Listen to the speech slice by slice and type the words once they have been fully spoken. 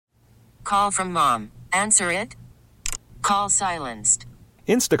call from mom. Answer it. Call silenced.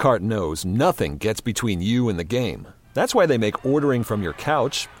 Instacart knows nothing gets between you and the game. That's why they make ordering from your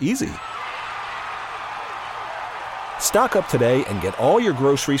couch easy. Stock up today and get all your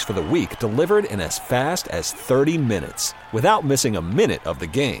groceries for the week delivered in as fast as 30 minutes without missing a minute of the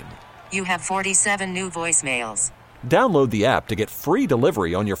game. You have 47 new voicemails. Download the app to get free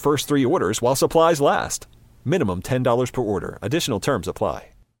delivery on your first 3 orders while supplies last. Minimum $10 per order. Additional terms apply.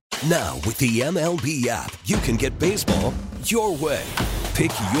 Now, with the MLB app, you can get baseball your way.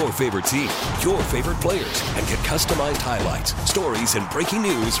 Pick your favorite team, your favorite players, and get customized highlights, stories, and breaking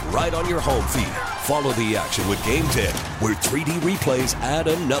news right on your home feed. Follow the action with Game 10, where 3D replays add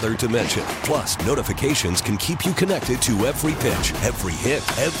another dimension. Plus, notifications can keep you connected to every pitch, every hit,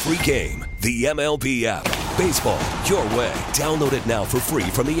 every game. The MLB app. Baseball your way. Download it now for free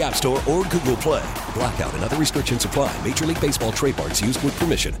from the App Store or Google Play. Blackout and other restrictions apply. Major League Baseball trademarks used with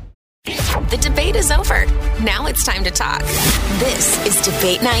permission. The debate is over. Now it's time to talk. This is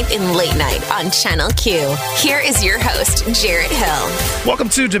Debate Night and Late Night on Channel Q. Here is your host, Jarrett Hill. Welcome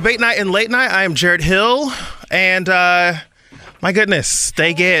to Debate Night and Late Night. I am Jarrett Hill, and my goodness,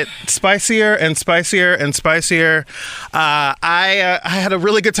 they get spicier and spicier and spicier. I had a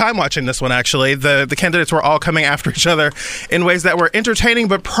really good time watching this one, actually. The candidates were all coming after each other in ways that were entertaining,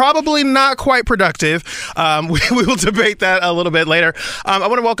 but probably not quite productive. We will debate that a little bit later. I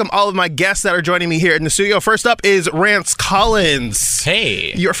want to welcome all of my guests that are joining me here in the studio. First up is Rance Collins.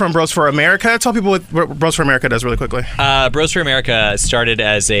 Hey. You're from Bros for America. Tell people what Bros for America does really quickly. Bros for America started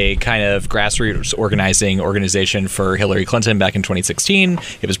as a kind of grassroots organization for Hillary Clinton back in 2016.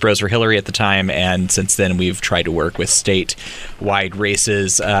 It was Bros for Hillary at the time, and since then we've tried to work with state-wide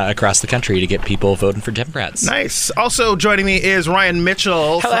races across the country to get people voting for Democrats. Nice. Also joining me is Ryan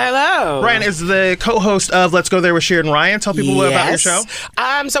Mitchell. Hello. Ryan is the co-host of Let's Go There with Sheer and Ryan. Tell people about your show.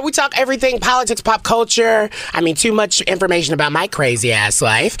 So we talk everything, politics, pop culture. I mean, too much information about my crazy-ass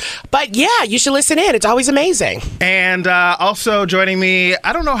life. But yeah, you should listen in. It's always amazing. And also joining me,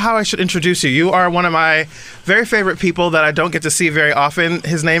 I don't know how I should introduce you. You are one of my very favorite people that I don't get to see very often.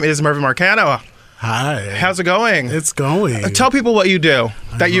 His name is Mervin Marcano. Hi. How's it going? It's going. Tell people what you do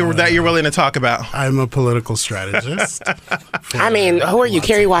that you're willing to talk about. I'm a political strategist. I mean, who are you,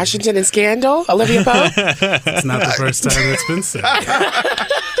 Kerry Washington and Scandal? Olivia Pope? It's not the first time it's been said.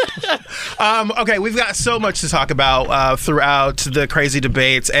 Okay, we've got so much to talk about throughout the crazy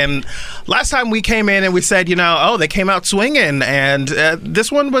debates. And last time we came in and we said, they came out swinging. And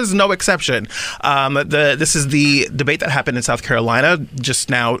this one was no exception. This is the debate that happened in South Carolina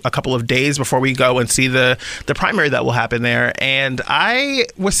just now a couple of days before we go and see the primary that will happen there. And I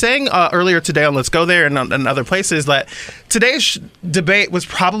was saying earlier today on Let's Go There and other places that today's debate was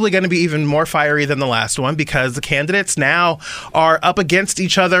probably going to be even more fiery than the last one because the candidates now are up against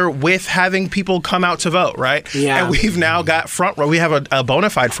each other with having people come out to vote, right? Yeah. And we've now got we have a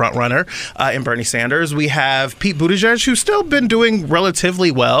bona fide front runner in Bernie Sanders. We have Pete Buttigieg, who's still been doing relatively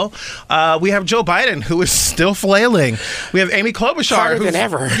well. We have Joe Biden, who is still flailing. We have Amy Klobuchar. Harder than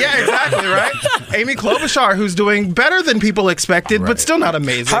ever. Yeah, exactly, right? Amy Klobuchar, who's doing better than people expected, but still not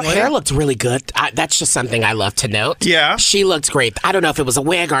amazing. Her hair looked really good. That's just something I love to note. Yeah. She looked great. I don't know if it was a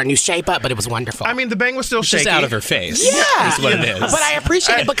wig or a new shape up, but it was wonderful. I mean, the bang was still shaky. Just out of her face. Yeah. Is what it is. But I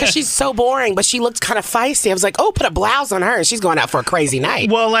appreciate it because she's so boring, but she looked kind of feisty. I was like, put a blouse on her, and she's going out for a crazy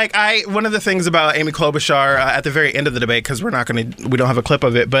night. Well, one of the things about Amy Klobuchar at the very end of the debate, because we don't have a clip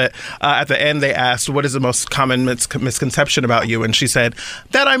of it, but at the end they asked, what is the most common misconception about you? And she said,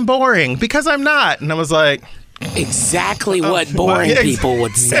 that I'm boring, because I'm not. And I was like... Exactly what boring people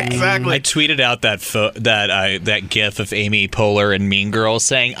would say. Exactly. I tweeted out that gif of Amy Poehler and Mean Girls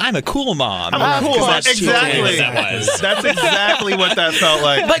saying, "I'm a cool mom." I'm a cool mom. That's Exactly. What that was. That's exactly what that felt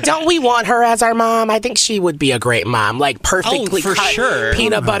like. But don't we want her as our mom? I think she would be a great mom. Like perfectly for cut sure.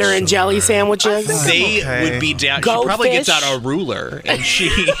 peanut butter and jelly sandwiches. They would be down. She probably gets out a ruler and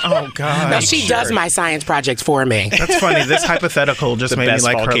she. Oh God. No, she does my science project for me. That's funny. This hypothetical just made me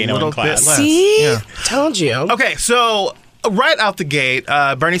like her a little bit less. See? Yeah. Told you. Okay, so right out the gate,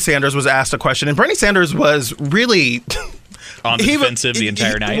 Bernie Sanders was asked a question, and Bernie Sanders was really on the defensive the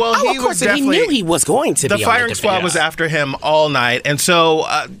entire night. Well, of course, he knew he was going to be. The firing squad was after him all night, and so.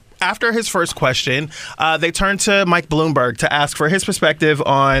 After his first question, they turned to Mike Bloomberg to ask for his perspective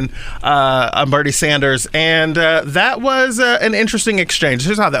on Bernie Sanders, and that was an interesting exchange.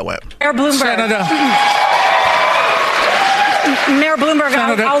 Here's how that went. Mayor Bloomberg. Mayor Bloomberg,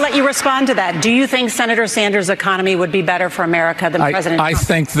 I'll let you respond to that. Do you think Senator Sanders' economy would be better for America than President Trump? I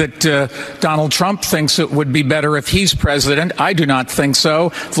think that Donald Trump thinks it would be better if he's president. I do not think so.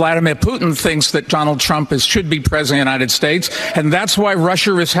 Vladimir Putin thinks that Donald Trump should be president of the United States, and that's why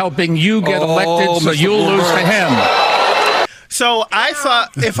Russia is helping you get elected, so you'll lose to him. So I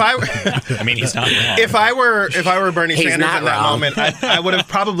thought if I he's not wrong. If I were Bernie Sanders in that moment, I would have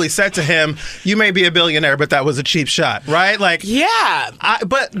probably said to him, "You may be a billionaire, but that was a cheap shot," right? Like, yeah.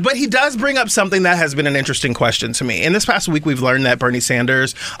 But he does bring up something that has been an interesting question to me. In this past week, we've learned that Bernie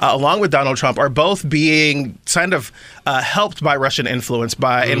Sanders, along with Donald Trump, are both being kind of helped by Russian influence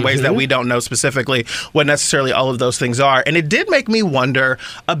in ways that we don't know specifically what necessarily all of those things are. And it did make me wonder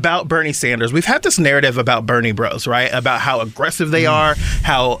about Bernie Sanders. We've had this narrative about Bernie Bros, right? About how aggressive they are,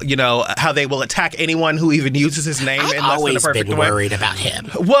 how they will attack anyone who even uses his name in less than a perfect way. I've always been worried about him.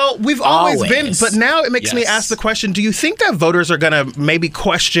 Well, we've always been, but now it makes me ask the question, do you think that voters are going to maybe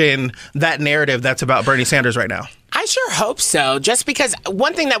question that narrative that's about Bernie Sanders right now? I sure hope so, just because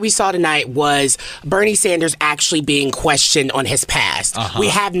one thing that we saw tonight was Bernie Sanders actually being questioned on his past. We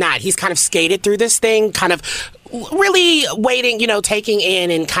have not. He's kind of skated through this thing, kind of really waiting, taking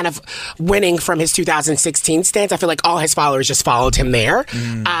in and kind of winning from his 2016 stance. I feel like all his followers just followed him there.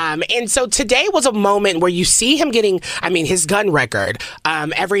 And so today was a moment where you see him getting, his gun record,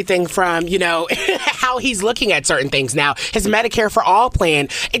 everything from, how he's looking at certain things now, his Medicare for All plan.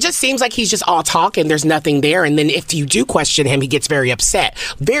 It just seems like he's just all talk and there's nothing there. And then if you do question him, he gets very upset.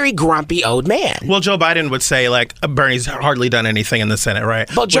 Very grumpy old man. Well, Joe Biden would say, Bernie's hardly done anything in the Senate,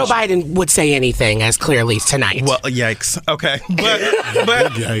 right? Well, Joe Biden would say anything as clearly tonight. Well, yikes. Okay.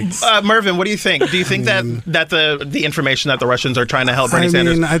 But Yikes. Mervin, what do you think? Do you think that the information that the Russians are trying to help Bernie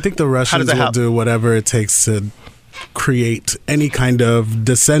Sanders? I think the Russians will do whatever it takes to create any kind of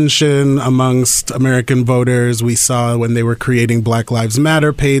dissension amongst American voters. We saw when they were creating Black Lives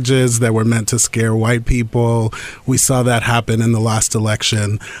Matter pages that were meant to scare white people. We saw that happen in the last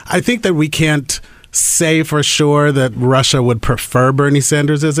election. I think that we can't say for sure that Russia would prefer Bernie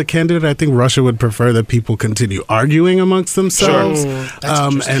Sanders as a candidate. I think Russia would prefer that people continue arguing amongst themselves.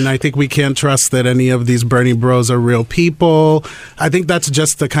 And I think we can't trust that any of these Bernie bros are real people. I think that's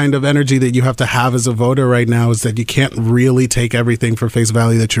just the kind of energy that you have to have as a voter right now, is that you can't really take everything for face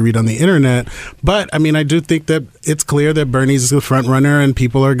value that you read on the internet. But I do think that it's clear that Bernie's the front runner and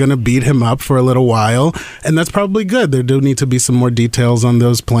people are going to beat him up for a little while. And that's probably good. There do need to be some more details on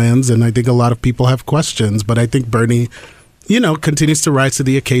those plans. And I think a lot of people have questions, but I think Bernie, continues to rise to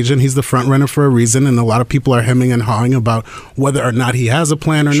the occasion. He's the front runner for a reason, and a lot of people are hemming and hawing about whether or not he has a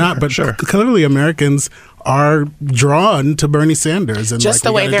plan or not. But clearly Americans are drawn to Bernie Sanders. And just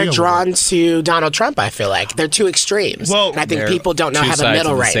the way they're drawn to Donald Trump, I feel like. They're two extremes. Well, and I think people don't know how the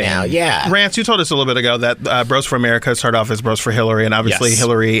middle right now. Yeah. Rance, you told us a little bit ago that Bros for America started off as Bros for Hillary, and obviously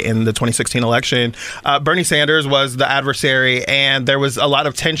Hillary in the 2016 election. Bernie Sanders was the adversary, and there was a lot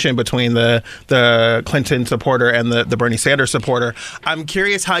of tension between the Clinton supporter and the Bernie Sanders supporter. I'm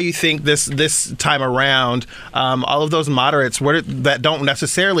curious how you think this time around, all of those moderates that don't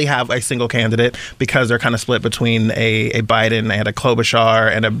necessarily have a single candidate because they're kind of split between a Biden and a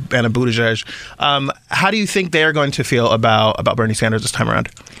Klobuchar and a Buttigieg. How do you think they're going to feel about Bernie Sanders this time around?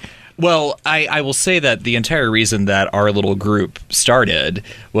 Well, I will say that the entire reason that our little group started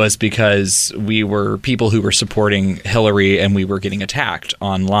was because we were people who were supporting Hillary and we were getting attacked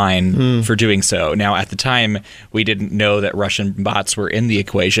online for doing so. Now, at the time, we didn't know that Russian bots were in the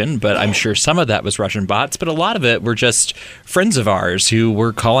equation, but I'm sure some of that was Russian bots, but a lot of it were just friends of ours who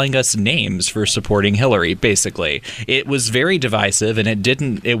were calling us names for supporting Hillary, basically. It was very divisive, and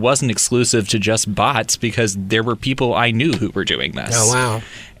it wasn't exclusive to just bots because there were people I knew who were doing this. Oh, wow.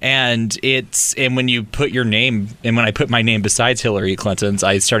 And when you put your name, and when I put my name besides Hillary Clinton's,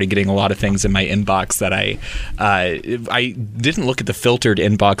 I started getting a lot of things in my inbox that I didn't look at the filtered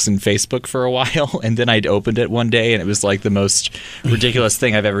inbox in Facebook for a while, and then I'd opened it one day, and it was like the most ridiculous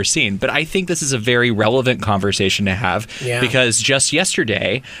thing I've ever seen. But I think this is a very relevant conversation to have because just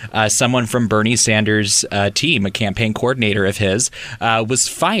yesterday, someone from Bernie Sanders' team, a campaign coordinator of his, was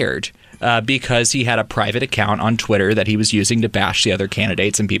fired. Because he had a private account on Twitter that he was using to bash the other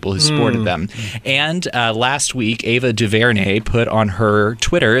candidates and people who supported them. And last week, Ava DuVernay put on her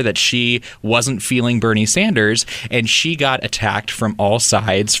Twitter that she wasn't feeling Bernie Sanders, and she got attacked from all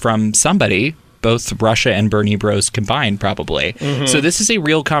sides from somebody, both Russia and Bernie bros combined, probably. So this is a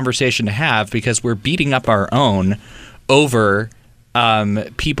real conversation to have because we're beating up our own over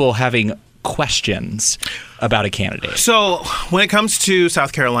people having questions about a candidate. So when it comes to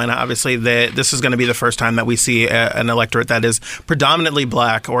South Carolina, obviously this is going to be the first time that we see an electorate that is predominantly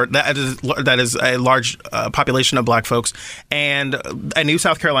black, or that is a large population of black folks. And a new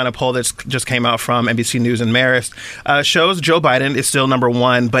South Carolina poll that just came out from NBC News and Marist shows Joe Biden is still number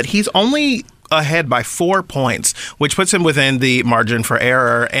one, but he's only ahead by 4 points, which puts him within the margin for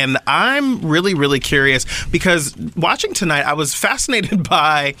error. And I'm really, really curious because watching tonight, I was fascinated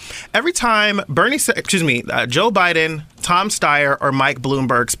by every time Joe Biden, Tom Steyer, or Mike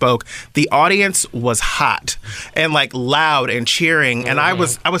Bloomberg spoke, the audience was hot and like loud and cheering. And I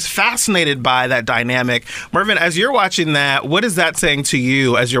was fascinated by that dynamic. Mervin, as you're watching that, what is that saying to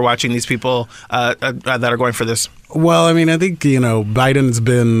you as you're watching these people that are going for this? Well, I mean, I think, Biden's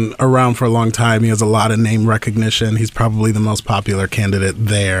been around for a long time. He has a lot of name recognition. He's probably the most popular candidate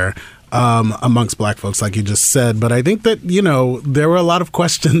there amongst black folks, like you just said. But I think that, there were a lot of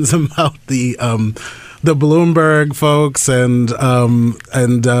questions about the Bloomberg folks and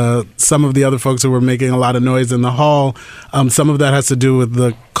some of the other folks who were making a lot of noise in the hall. Some of that has to do with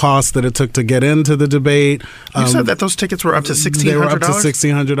the cost that it took to get into the debate. You said that those tickets were up to $1,600? They were up to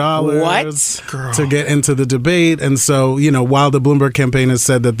 $1,600 What? Girl. To get into the debate. And so, while the Bloomberg campaign has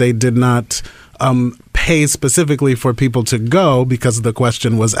said that they did not pay specifically for people to go because the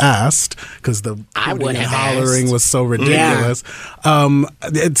question was asked, because the hollering was so ridiculous. Yeah.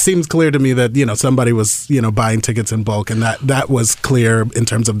 It seems clear to me that, somebody was, buying tickets in bulk, and that was clear in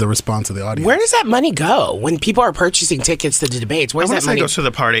terms of the response of the audience. Where does that money go when people are purchasing tickets to the debates? Where's that money? It goes to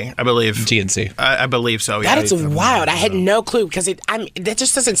the party, I believe. DNC. I believe so, yeah. That is wild. I had no clue because that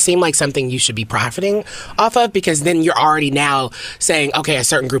just doesn't seem like something you should be profiting off of, because then you're already now saying, okay, a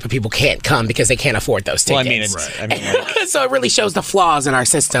certain group of people can't come because they can't afford those tickets. Well, so it really shows the flaws in our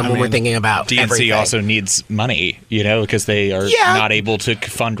system when we're thinking about DNC everything. also needs money, because they are not able to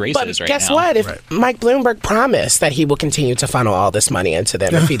fund races right now. But guess what? If Mike Bloomberg promised that he will continue to funnel all this money into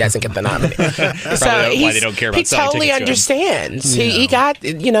them if he doesn't get the nomination. So why they don't care about he totally understands. Yeah. He got,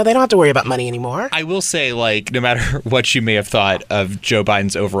 they don't have to worry about money anymore. I will say, no matter what you may have thought of Joe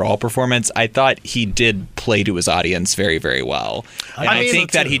Biden's overall performance, I thought he did play to his audience very, very well. And I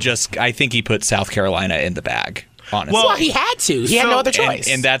think that I think he put South Carolina in the bag. Honestly. Well, he had to. He had no other choice.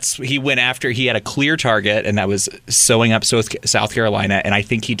 And he went after, he had a clear target, and that was sewing up South Carolina. And I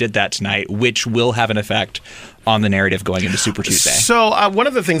think he did that tonight, which will have an effect on the narrative going into Super Tuesday. So one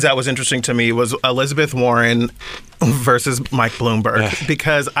of the things that was interesting to me was Elizabeth Warren versus Mike Bloomberg,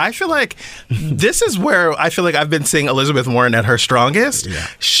 because I feel like this is where I feel like I've been seeing Elizabeth Warren at her strongest. Yeah.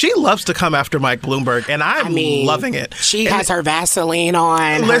 She loves to come after Mike Bloomberg, and I'm loving it. She has her Vaseline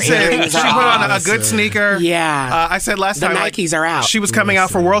on. Listen, she put on a good sneaker. Yeah. I said last time, the Nikes are out. She was coming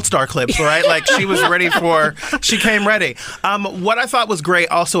out for World Star clips, right? Like she was ready she came ready. What I thought was great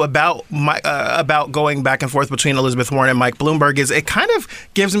also about going back and forth between Elizabeth Warren and Mike Bloomberg is it kind of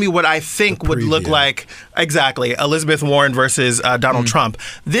gives me what I think would look like exactly Elizabeth Warren versus Donald Trump.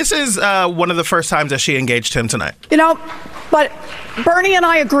 This is one of the first times that she engaged him tonight. But Bernie and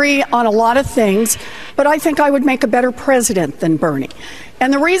I agree on a lot of things, but I think I would make a better president than Bernie.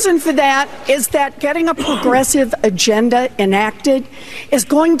 And the reason for that is that getting a progressive agenda enacted is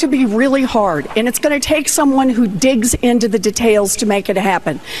going to be really hard, and it's going to take someone who digs into the details to make it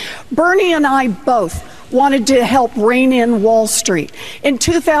happen. Bernie and I both wanted to help rein in Wall Street. In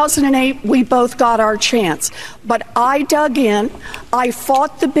 2008, we both got our chance. But I dug in, I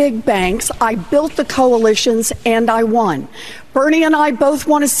fought the big banks, I built the coalitions, and I won. Bernie and I both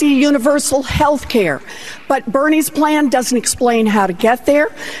want to see universal health care, but Bernie's plan doesn't explain how to get there,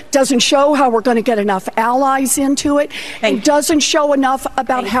 doesn't show how we're going to get enough allies into it, and doesn't show enough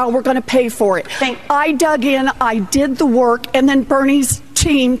about how we're going to pay for it. I dug in, I did the work, and then Bernie's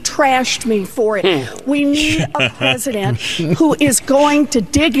team trashed me for it. We need a president who is going to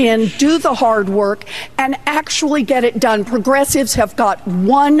dig in, do the hard work, and actually get it done. Progressives have got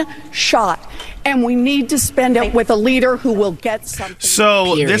one shot, and we need to spend it with a leader who will get something.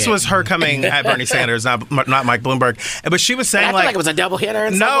 So this was her coming at Bernie Sanders, not Mike Bloomberg. But she was saying, I feel like it was a double hitter.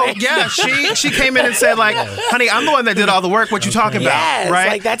 Yeah, she came in and said, honey, I'm the one that did all the work. What you talking about?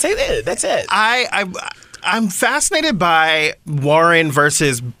 Right? That's it. That's it. I'm fascinated by Warren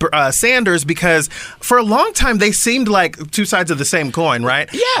versus Sanders because for a long time they seemed like two sides of the same coin, right?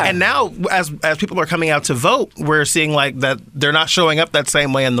 Yeah. And now as people are coming out to vote, we're seeing that they're not showing up that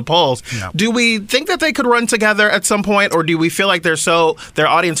same way in the polls. No. Do we think that they could run together at some point, or do we feel like their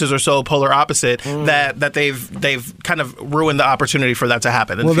audiences are so polar opposite that they've kind of ruined the opportunity for that to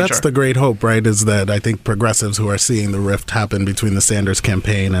happen in the future? Well, that's the great hope, right? Is that I think progressives who are seeing the rift happen between the Sanders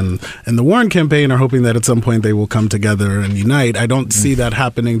campaign and the Warren campaign are hoping that it's some point they will come together and unite. I don't see that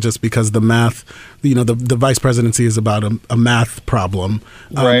happening just because the math, the vice presidency is about a math problem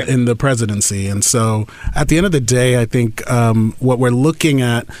in the presidency. And so at the end of the day, I think what we're looking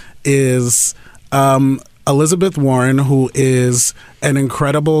at is Elizabeth Warren, who is an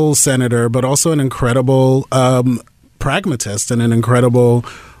incredible senator, but also an incredible pragmatist and an incredible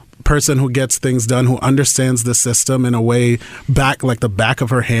person who gets things done, who understands the system in a way like the back of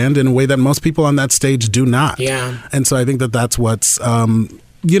her hand, in a way that most people on that stage do not. Yeah. And so I think that that's what's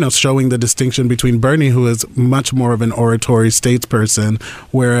showing the distinction between Bernie, who is much more of an oratory statesperson,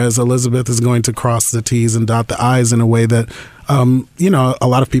 whereas Elizabeth is going to cross the T's and dot the I's in a way that a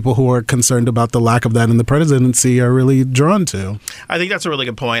lot of people who are concerned about the lack of that in the presidency are really drawn to. I think that's a really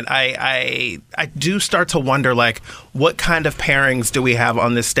good point. I do start to wonder, what kind of pairings do we have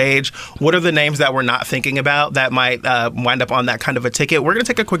on this stage? What are the names that we're not thinking about that might wind up on that kind of a ticket? We're going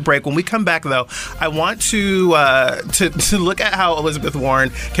to take a quick break. When we come back, though, I want to look at how Elizabeth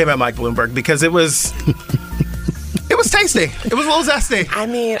Warren came at Mike Bloomberg, because it was... It was tasty. It was a little zesty. I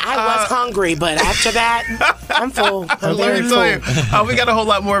mean, I was hungry, but after that, I'm full. I'm very full. We got a whole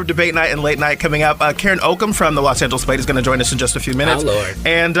lot more of Debate Night and Late Night coming up. Karen Oakham from the Los Angeles Plate is going to join us in just a few minutes. Oh, Lord.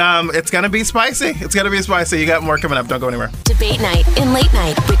 And it's going to be spicy. It's going to be spicy. You got more coming up. Don't go anywhere. Debate Night and Late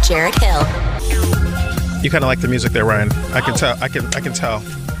Night with Jared Hill. You kind of like the music there, Ryan. I can tell. I can tell.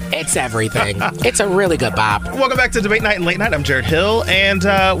 It's everything. It's a really good bop. Welcome back to Debate Night and Late Night. I'm Jared Hill, and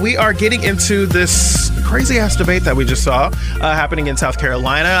we are getting into this crazy-ass debate that we just saw happening in South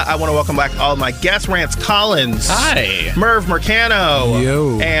Carolina. I want to welcome back all of my guests, Rance Collins. Hi. Merv Mercano.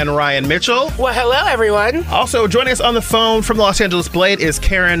 Yo. And Ryan Mitchell. Well, hello, everyone. Also, joining us on the phone from the Los Angeles Blade is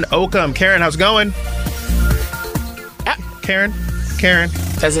Karen Oakham. Karen, how's it going? Karen?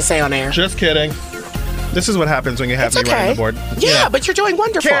 Does it say on air? Just kidding. This is what happens when you have me running the board. Yeah, but you're doing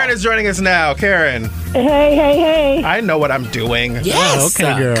wonderful. Karen is joining us now. Karen. Hey. I know what I'm doing. Yes.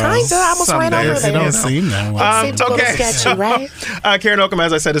 Okay, girl. Kinda. I almost ran over there. You don't seem that way. Okay. Sketchy, right? Karen Oakham,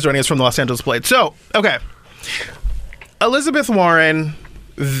 as I said, is joining us from the Los Angeles Blade. So, okay. Elizabeth Warren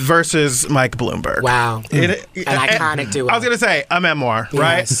versus Mike Bloomberg. Wow. An iconic duo. I was going to say a memoir,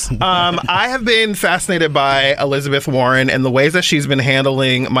 Yes. right? I have been fascinated by Elizabeth Warren and the ways that she's been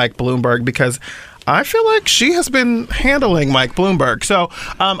handling Mike Bloomberg, because I feel like she has been handling Mike Bloomberg. So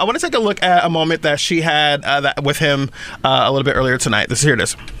I want to take a look at a moment that she had with him a little bit earlier tonight. Here it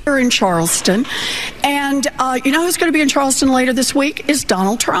is. Here in Charleston. And you know who's going to be in Charleston later this week is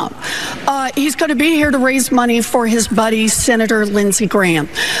Donald Trump. He's going to be here to raise money for his buddy, Senator Lindsey Graham.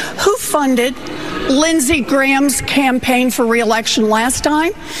 Who funded Lindsey Graham's campaign for re-election last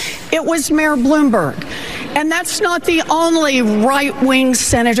time? It was Mayor Bloomberg. And that's not the only right-wing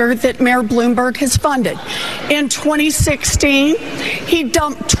senator that Mayor Bloomberg has funded. In 2016, he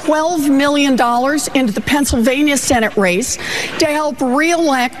dumped $12 million into the Pennsylvania Senate race to help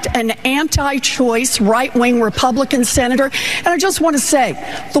re-elect an anti-choice right-wing Republican senator. And I just want to say,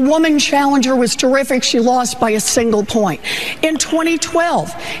 the woman challenger was terrific. She lost by a single point. In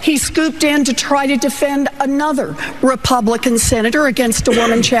 2012, he scooped in to try to defend another Republican senator against a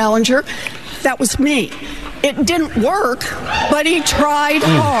woman challenger. That was me. It didn't work, but he tried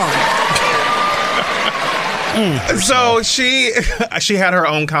hard. So she had her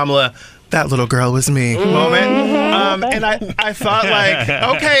own Kamala, that little girl was me moment. And I thought,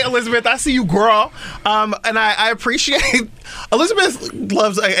 okay, Elizabeth, I see you, girl. And I appreciate Elizabeth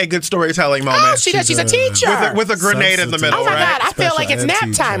loves a good storytelling moment. Oh, she does. She's a teacher. With a grenade in the middle, oh my right? God, I feel like it's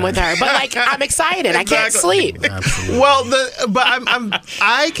nap time with her. But I'm excited. I can't sleep. Absolutely. Well,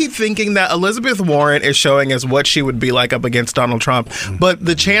 I keep thinking that Elizabeth Warren is showing us what she would be like up against Donald Trump, but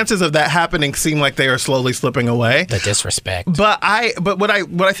the chances of that happening seem like they are slowly slipping away. The disrespect. But what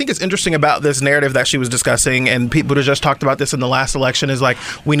I think is interesting about this narrative that she was discussing, and people who just talked about this in the last election, is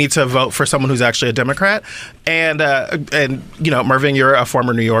we need to vote for someone who's actually a Democrat. And Mervyn, you're a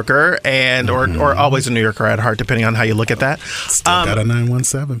former New Yorker and or always a New Yorker at heart, depending on how you look at that. Still got a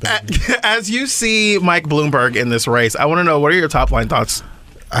 917, baby. As you see Mike Bloomberg in this race, I want to know, what are your top line thoughts?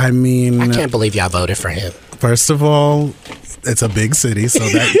 I mean, I can't believe y'all voted for him. First of all, it's a big city, so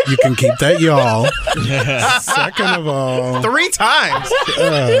that you can keep that y'all. Second of all, 3 times.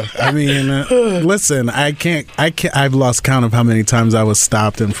 I mean, listen, I can't. I've lost count of how many times I was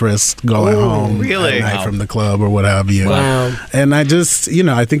stopped and frisked going home at night from the club or what have you. Wow. And I just,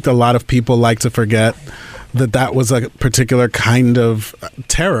 I think a lot of people like to forget that was a particular kind of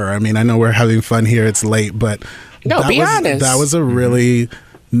terror. I mean, I know we're having fun here. It's late, but be honest. That was a really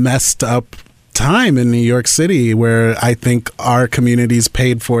messed up time in New York City where I think our communities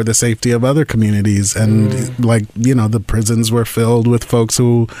paid for the safety of other communities. And the prisons were filled with folks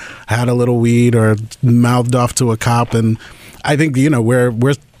who had a little weed or mouthed off to a cop. And I think,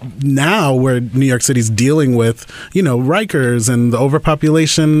 we're now where New York City's dealing with, Rikers and the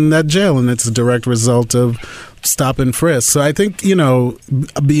overpopulation at jail, and it's a direct result of stop and frisk. So I think,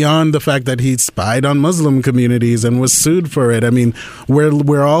 beyond the fact that he spied on Muslim communities and was sued for it, I mean,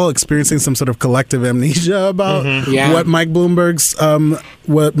 we're all experiencing some sort of collective amnesia about what Mike Bloomberg's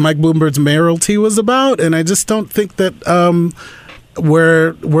mayoralty was about, and I just don't think that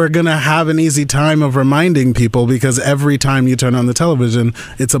we're gonna have an easy time of reminding people, because every time you turn on the television,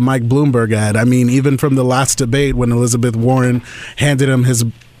 it's a Mike Bloomberg ad. I mean, even from the last debate when Elizabeth Warren handed him his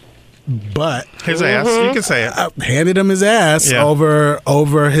ass, you can say it, handed him his ass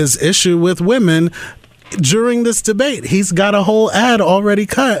over his issue with women. During this debate, he's got a whole ad already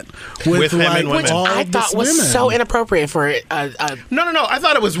cut with him and women. Which I thought was so inappropriate for No. I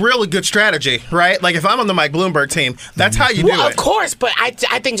thought it was really good strategy, right? Like, if I'm on the Mike Bloomberg team, that's how you do it. Of course, but I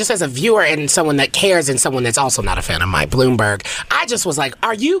think just as a viewer and someone that cares and someone that's also not a fan of Mike Bloomberg, I just was like,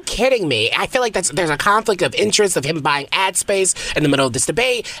 are you kidding me? I feel like there's a conflict of interest of him buying ad space in the middle of this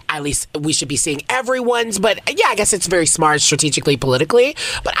debate. At least we should be seeing everyone's. But yeah, I guess it's very smart strategically, politically.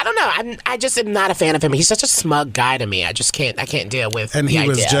 But I don't know. I just am not a fan of him. He's such a smug guy to me. I can't deal with. And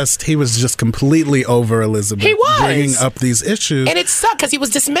he was just completely over Elizabeth. He was bringing up these issues, and it sucked because he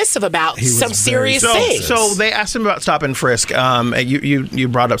was dismissive about some serious things. So they asked him about stop and frisk. You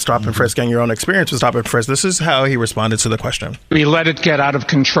brought up stop and frisk and your own experience with stop and frisk. This is how he responded to the question. We let it get out of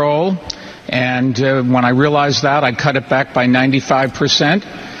control, and when I realized that, I cut it back by 95%.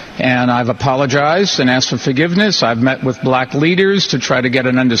 And I've apologized and asked for forgiveness. I've met with black leaders to try to get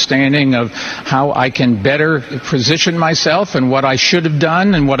an understanding of how I can better position myself and what I should have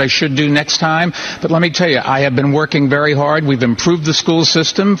done and what I should do next time. But let me tell you, I have been working very hard. We've improved the school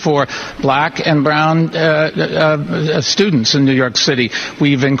system for black and brown students in New York City.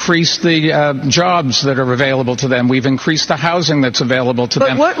 We've increased the jobs that are available to them. We've increased the housing that's available to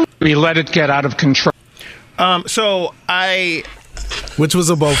them. We let it get out of control. Which was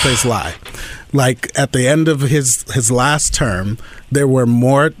a bold-faced lie. Like, at the end of his last term, there were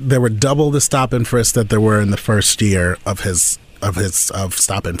double the stop and frisk that there were in the first year of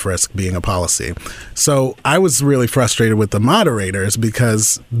stop and frisk being a policy. So I was really frustrated with the moderators,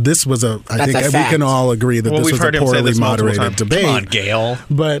 because this was I think we can all agree that this was a poorly moderated debate. Come on, Gail.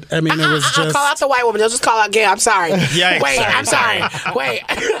 But I mean, it was just call out the white woman. They'll just call out Gail. I'm sorry. Yikes. Wait, I'm sorry. Wait.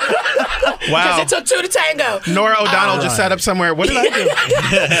 Wow. Because it took two to tango. Nora O'Donnell just sat up somewhere. What did I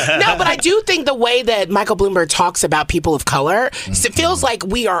do? No, but I do think the way that Michael Bloomberg talks about people of color, it feels like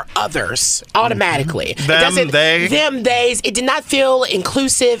we are others automatically. Them, they. Them, theys. It did not feel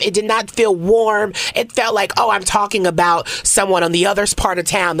inclusive. It did not feel warm. It felt like, I'm talking about someone on the other part of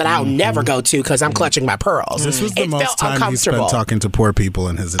town that I'll never go to because I'm clutching my pearls. This was the most time he spent talking to poor people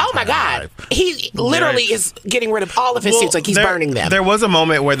in his entire Oh my God. life. He literally is getting rid of all of his suits, like he's burning them. There was a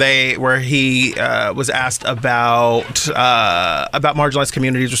moment where he was asked about marginalized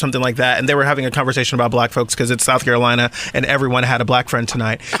communities or something like that, and they were having a conversation about black folks because it's South Carolina and everyone had a black friend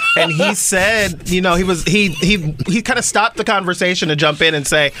tonight. And he said, he kind of stopped the conversation to jump in and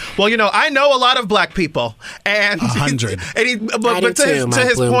say, well, I know a lot of black people, and 100. But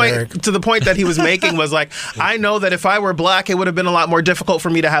to the point that he was making was like, I know that if I were black, it would have been a lot more difficult for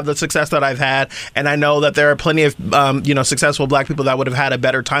me to have the success that I've had, and I know that there are plenty of successful black people that would have had a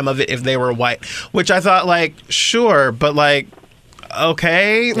better time of it if they were white. Which I thought, like, sure, but like,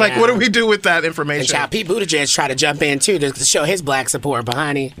 okay, like, what do we do with that information? And Pete Buttigieg tried to jump in too to show his black support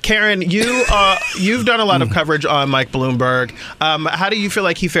behind him. Karen, you've done a lot of coverage on Mike Bloomberg. How do you feel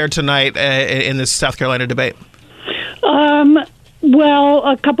like he fared tonight in this South Carolina debate? Well,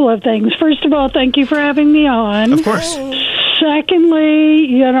 a couple of things. First of all, thank you for having me on. Of course.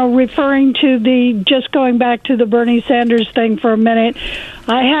 Secondly, referring to just going back to the Bernie Sanders thing for a minute,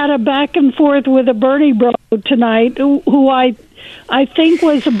 I had a back and forth with a Bernie bro tonight who I think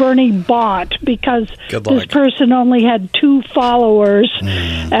was a Bernie bot, because this person only had 2 followers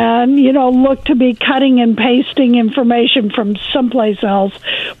and, looked to be cutting and pasting information from someplace else.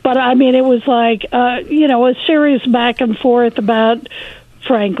 But, I mean, it was like, a serious back and forth about,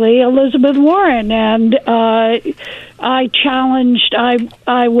 frankly, Elizabeth Warren. And I challenged,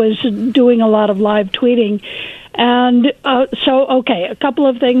 I was doing a lot of live tweeting. And a couple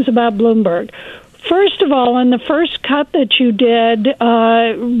of things about Bloomberg. First of all, in the first cut that you did,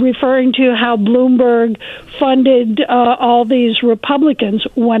 referring to how Bloomberg funded all these Republicans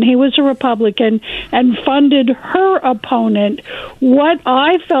when he was a Republican and funded her opponent, what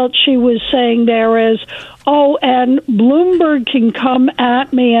I felt she was saying there is, oh, and Bloomberg can come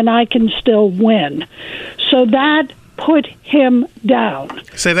at me and I can still win. So that put him down.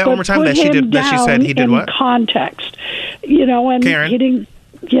 Say that one more time. That she said he did what? Context, and Karen, he didn't.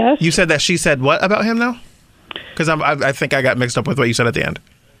 Yes. You said that she said what about him now? Because I think I got mixed up with what you said at the end.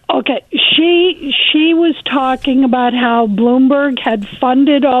 Okay, she was talking about how Bloomberg had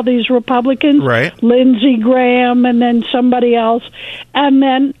funded all these Republicans, right? Lindsey Graham, and then somebody else, and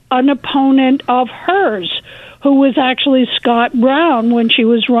then an opponent of hers, who was actually Scott Brown when she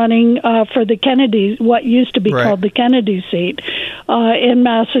was running for the Kennedy, what used to be called the Kennedy seat in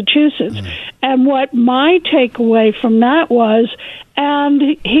Massachusetts. And what my takeaway from that was, and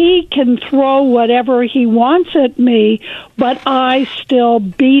he can throw whatever he wants at me, but I still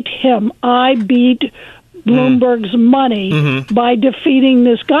beat him. I beat Bloomberg's money by defeating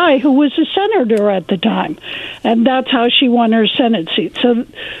this guy who was a senator at the time. And that's how she won her Senate seat. So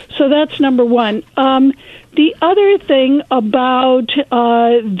that's number one. The other thing about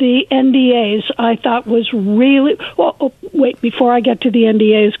the NDAs I thought was really... Well, wait, before I get to the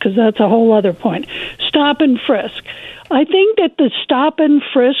NDAs, because that's a whole other point. Stop and frisk. I think that the stop and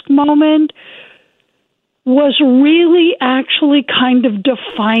frisk moment was really actually kind of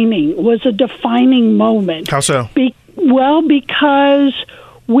was a defining moment. How so? Because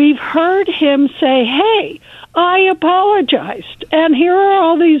we've heard him say, hey, I apologized, and here are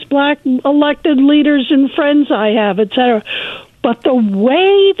all these black elected leaders and friends I have, etc. But the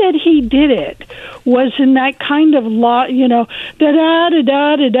way that he did it was in that kind of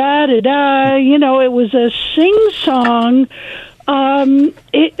da-da-da-da-da-da-da-da, it was a sing-song.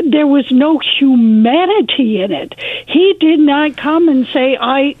 There was no humanity in it. He did not come and say,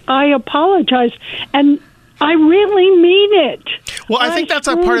 I apologize, and I really mean it. Well, I think that's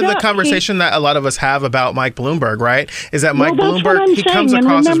a part of the conversation that a lot of us have about Mike Bloomberg, right? Is that Mike Bloomberg, he comes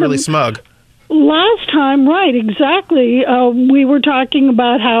across as really smug. Last time, right, exactly. We were talking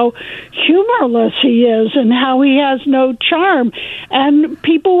about how humorless he is and how he has no charm. And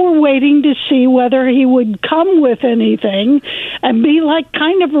people were waiting to see whether he would come with anything and be like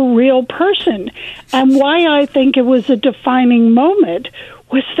kind of a real person. And why I think it was a defining moment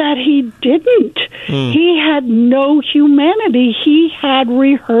was that he didn't. He had no humanity. He had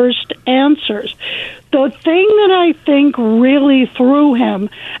rehearsed answers. The thing that I think really threw him,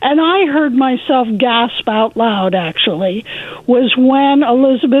 and I heard myself gasp out loud actually, was when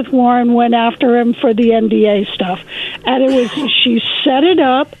Elizabeth Warren went after him for the NDA stuff. And she set it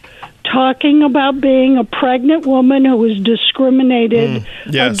up talking about being a pregnant woman who was discriminated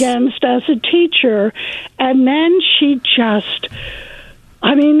against as a teacher. And then she just...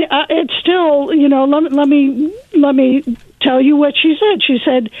 it's still, let me tell you what she said. She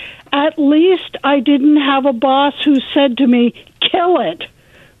said, at least I didn't have a boss who said to me, kill it,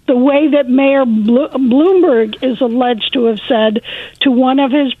 the way that Mayor Bloomberg is alleged to have said to one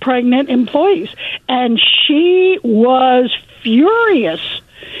of his pregnant employees. And she was furious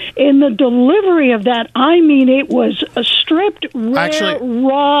in the delivery of that. I mean, it was a stripped,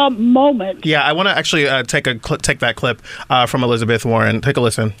 raw moment. Yeah, I want to actually take that clip from Elizabeth Warren. Take a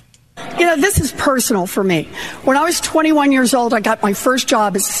listen. This is personal for me. When I was 21 years old, I got my first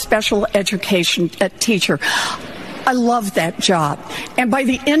job as a special education teacher. I loved that job. And by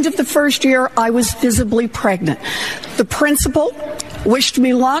the end of the first year, I was visibly pregnant. The principal wished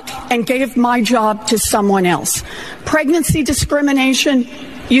me luck and gave my job to someone else. Pregnancy discrimination,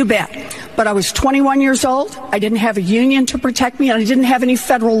 you bet. But I was 21 years old. I didn't have a union to protect me, and I didn't have any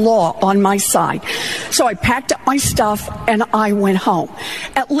federal law on my side. So I packed up my stuff and I went home.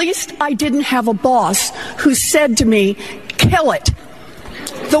 At least I didn't have a boss who said to me, kill it.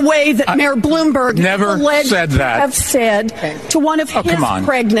 The way that Mayor Bloomberg never said that. Have said to one of his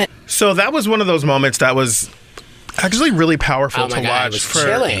pregnant. So that was one of those moments that was actually really powerful to watch.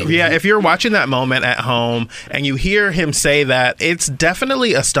 If you're watching that moment at home and you hear him say that, it's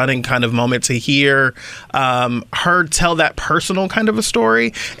definitely a stunning kind of moment to hear her tell that personal kind of a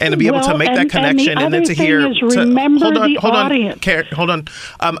story and to be able to make that connection and then to hear. Hold on.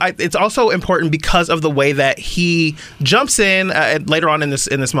 It's also important because of the way that he jumps in later on in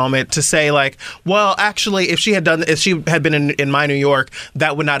this moment to say like, well, actually, if she had been in my New York,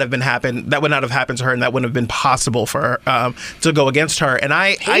 that would not have happened to her, and that wouldn't have been possible for her to go against her. And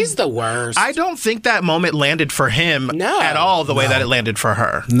he's the worst. I don't think that moment landed for him at all the way that it landed for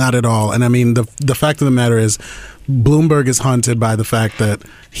her. Not at all. And I mean, the fact of the matter is, Bloomberg is haunted by the fact that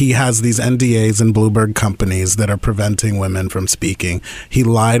he has these NDAs in Bloomberg companies that are preventing women from speaking. He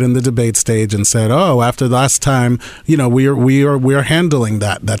lied in the debate stage and said, "Oh, after last time, we're handling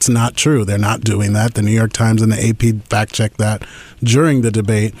that." That's not true. They're not doing that. The New York Times and the AP fact checked that during the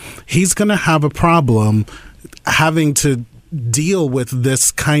debate. He's going to have a problem having to deal with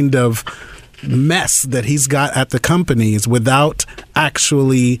this kind of mess that he's got at the companies without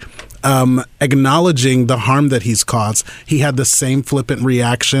actually acknowledging the harm that he's caused. He had the same flippant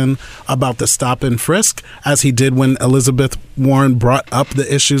reaction about the stop and frisk as he did when Elizabeth Warren brought up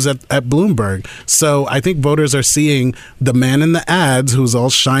the issues at Bloomberg. So I think voters are seeing the man in the ads who's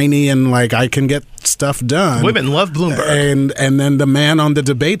all shiny and like, I can get stuff done. Women love Bloomberg. And then the man on the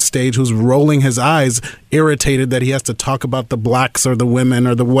debate stage who's rolling his eyes, irritated that he has to talk about the blacks or the women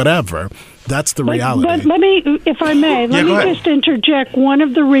or the whatever. That's the reality. But let me, if I may, let me just interject one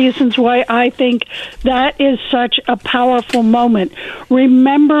of the reasons why I think that is such a powerful moment.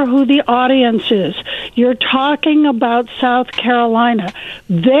 Remember who the audience is. You're talking about South Carolina.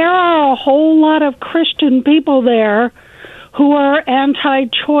 There are a whole lot of Christian people there who are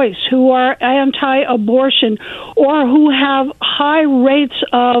anti-choice, who are anti-abortion, or who have high rates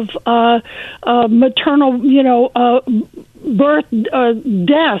of maternal, birth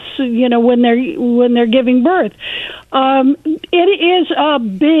deaths, when they're giving birth. It is a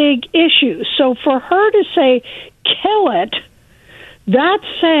big issue. So for her to say, kill it,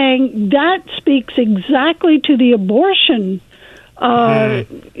 that speaks exactly to the abortion. That,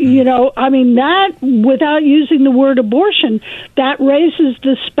 without using the word abortion, that raises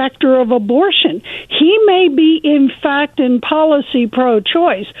the specter of abortion. He may be, in fact, in policy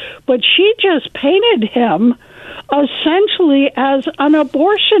pro-choice, but she just painted him essentially as an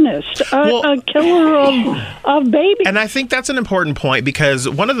abortionist, a killer of babies. And I think that's an important point because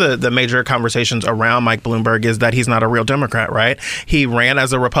one of the major conversations around Mike Bloomberg is that he's not a real Democrat, right? He ran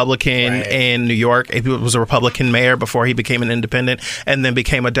as a Republican in New York. He was a Republican mayor before he became an independent and then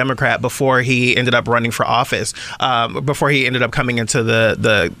became a Democrat before he ended up running for office, before he ended up coming into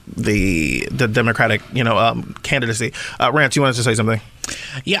the Democratic, candidacy. Rance, you wanted to say something?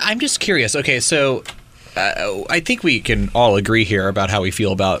 Yeah, I'm just curious. Okay, so I think we can all agree here about how we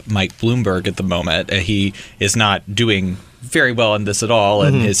feel about Mike Bloomberg at the moment. He is not doing very well in this at all,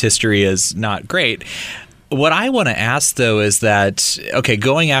 and his history is not great. What I want to ask, though, is that, okay,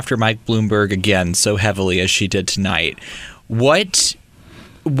 going after Mike Bloomberg again so heavily as she did tonight, what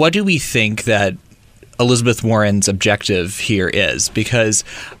do we think that Elizabeth Warren's objective here is? Because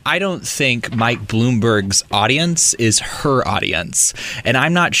I don't think Mike Bloomberg's audience is her audience. And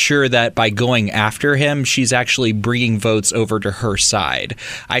I'm not sure that by going after him, she's actually bringing votes over to her side.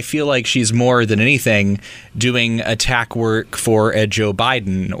 I feel like she's more than anything doing attack work for a Joe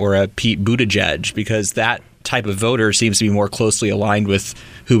Biden or a Pete Buttigieg, because that type of voter seems to be more closely aligned with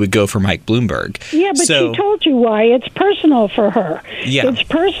who would go for Mike Bloomberg. Yeah, but she told you why. It's personal for her. Yeah. It's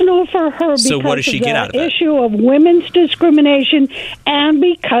personal for her because so what does she of get the out of it? Issue of women's discrimination, and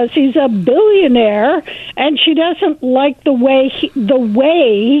because he's a billionaire and she doesn't like the way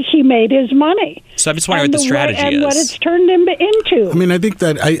he made his money. So I'm just wondering what the strategy is. And what it's turned him into. I mean, I think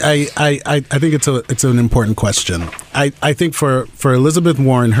that I think it's an important question. I think for Elizabeth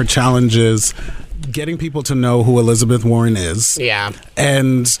Warren, her challenge is getting people to know who Elizabeth Warren is. Yeah.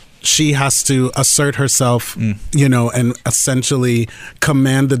 And she has to assert herself, and essentially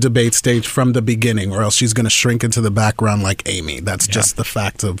command the debate stage from the beginning, or else she's going to shrink into the background like Amy. That's just the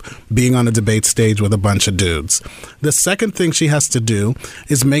fact of being on a debate stage with a bunch of dudes. The second thing she has to do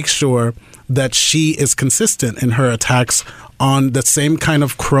is make sure that she is consistent in her attacks on the same kind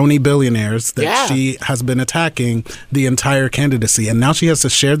of crony billionaires that she has been attacking the entire candidacy. And now she has to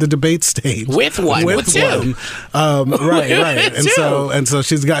share the debate stage. With one. Right. And so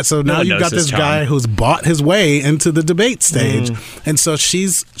she's got, so now you've got this guy who's bought his way into the debate stage. And so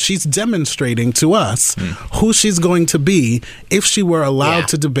she's demonstrating to us who she's going to be if she were allowed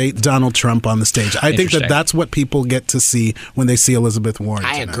to debate Donald Trump on the stage. I think that's what people get to see when they see Elizabeth Warren.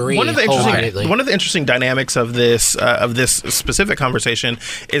 I agree. One of the interesting dynamics of this specific conversation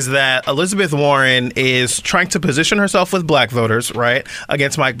is that Elizabeth Warren is trying to position herself with black voters, right,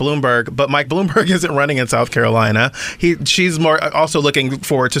 against Mike Bloomberg, but Mike Bloomberg isn't running in South Carolina. She's more also looking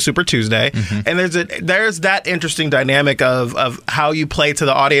forward to Super Tuesday, and there's that interesting dynamic of how you play to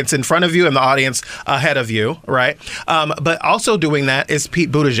the audience in front of you and the audience ahead of you, right? But also doing that is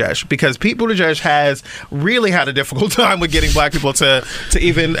Pete Buttigieg, because Pete Buttigieg has really had a difficult time with getting black people to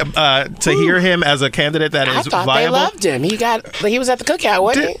even to hear him as a candidate that is viable. They loved him. He He was at the cookout,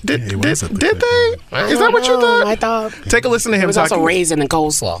 wasn't he? Did they? Is that what you thought? I thought. Take a listen to him. It was also raisin and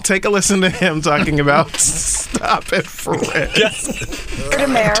coleslaw. Take a listen to him talking about stop it, frisk.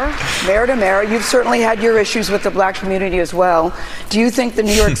 Mayor to mayor, you've certainly had your issues with the black community as well. Do you think the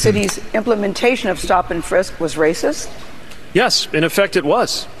New York City's implementation of stop and frisk was racist? Yes, in effect it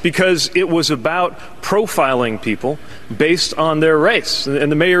was, because it was about profiling people based on their race. And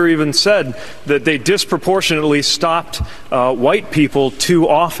the mayor even said that they disproportionately stopped white people too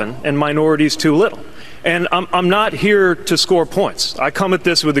often and minorities too little. And I'm not here to score points. I come at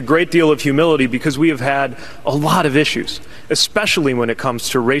this with a great deal of humility because we have had a lot of issues, especially when it comes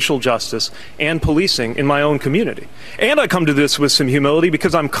to racial justice and policing in my own community. And I come to this with some humility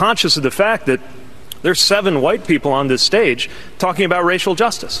because I'm conscious of the fact that there's 7 white people on this stage talking about racial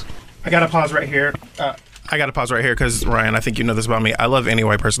justice. I got to pause right here. Because, Ryan, I think you know this about me. I love any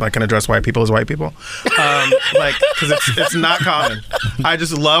white person that can address white people as white people. Because it's not common. I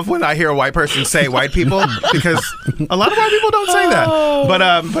just love when I hear a white person say white people because a lot of white people don't say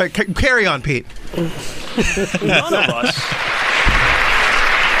that. But carry on, Pete.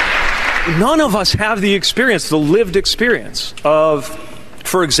 None of us have the experience, the lived experience of,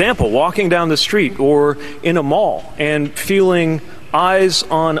 for example, walking down the street or in a mall and feeling eyes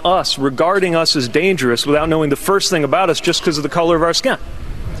on us, regarding us as dangerous without knowing the first thing about us just because of the color of our skin.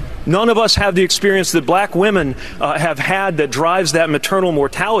 None of us have the experience that black women have had that drives that maternal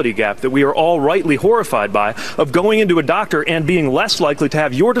mortality gap that we are all rightly horrified by, of going into a doctor and being less likely to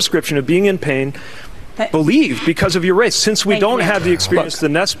have your description of being in pain believed because of your race. Since we don't have the experience, the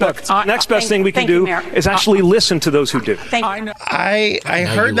next best thing we can do is actually listen to those who do. I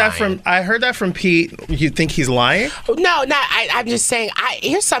heard that from Pete. You think he's lying? No, I'm just saying.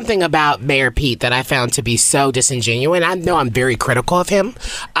 Here's something about Mayor Pete that I found to be so disingenuous. I know I'm very critical of him,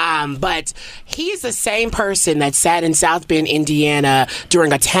 but he's the same person that sat in South Bend, Indiana,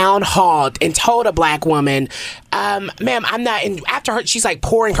 during a town hall and told a black woman, "Ma'am, I'm not." And after her, she's like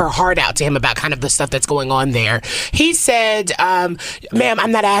pouring her heart out to him about kind of the stuff that's going on there. He said, "Ma'am,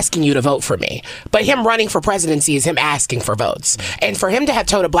 I'm not asking you to vote for me." But him running for presidency is him asking for votes. And for him to have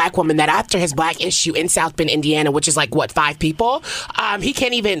told a black woman that after his black issue in South Bend, Indiana, which is like, 5 people,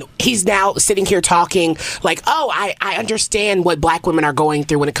 he's now sitting here talking like, "Oh, I understand what black women are going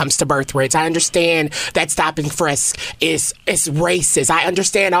through when it comes to birth rates. I understand that stop and frisk is racist. I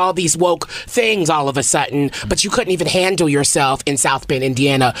understand all these woke things all of a sudden, but you couldn't even handle yourself in South Bend,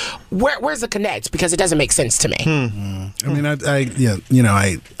 Indiana." Where's the connect? Because it doesn't make sense to me. I mean,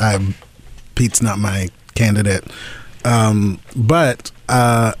 Pete's not my candidate, but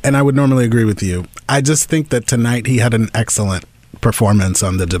and I would normally agree with you. I just think that tonight he had an excellent performance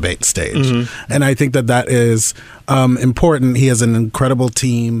on the debate stage, and I think that is important. He has an incredible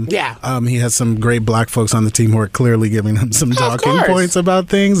team. He has some great black folks on the team who are clearly giving him some talking points about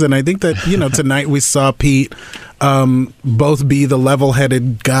things, and I think that tonight we saw Pete both be the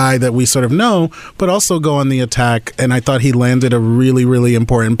level-headed guy that we sort of know, but also go on the attack. And I thought he landed a really, really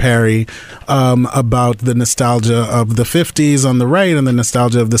important parry about the nostalgia of the 50s on the right and the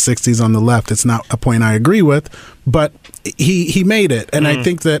nostalgia of the 60s on the left. It's not a point I agree with, but he made it. And I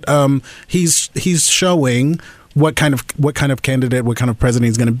think that he's showing what kind of candidate, what kind of president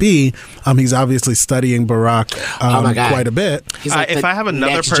he's going to be. He's obviously studying Barack quite a bit. Like if I have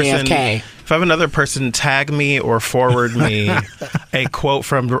another person tag me or forward me a quote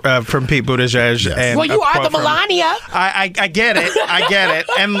from Pete Buttigieg, and well, you are the Melania. I get it,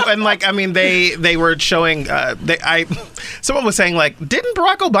 and like, I mean, they were showing. Someone was saying, like, didn't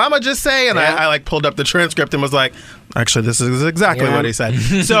Barack Obama just say? And I like pulled up the transcript and was like, actually, this is exactly what he said.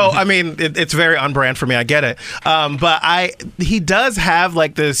 So, I mean, it's very on brand for me. I get it. But he does have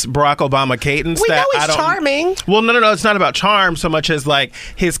like this Barack Obama cadence. We know he's charming. Well, no. It's not about charm so much as like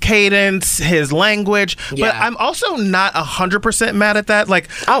his cadence, his language. But I'm also not 100% mad at that. Like,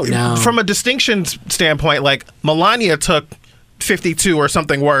 from a distinction standpoint, like Melania took 52 or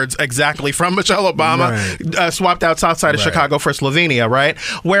something words exactly from Michelle Obama, swapped out south side of Chicago for Slovenia, right?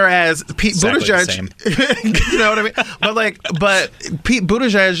 Whereas Pete Buttigieg, you know what I mean? But Pete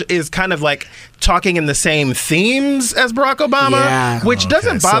Buttigieg is kind of like talking in the same themes as Barack Obama, which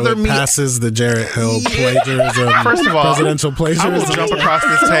doesn't bother me. Passes the Jarrett Hill plagiarism. First of all, presidential plagiarism. I will jump across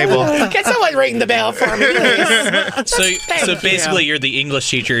this table. Can someone ring the bell for me, please? So basically, you're the English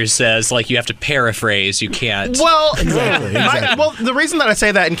teacher who says like you have to paraphrase. You can't. Well, exactly. Well, the reason that I say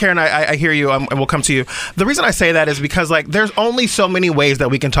that, and Karen, I hear you, and we'll come to you. The reason I say that is because like there's only so many ways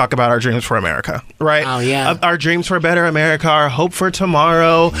that we can talk about our dreams for America, right? Oh yeah. Our dreams for a better America, our hope for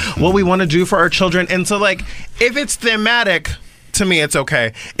tomorrow, what we want to do for our children, and so like if it's thematic, to me, it's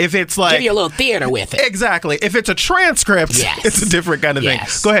okay. If it's like... Give you a little theater with it. Exactly. If it's a transcript, it's a different kind of thing.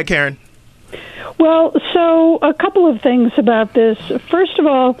 Go ahead, Karen. Well, so a couple of things about this. First of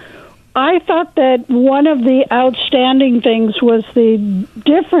all, I thought that one of the outstanding things was the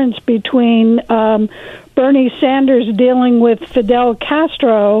difference between Bernie Sanders dealing with Fidel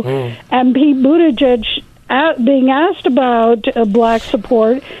Castro and Pete Buttigieg being asked about black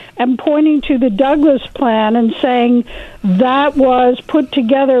support and pointing to the Douglas Plan and saying that was put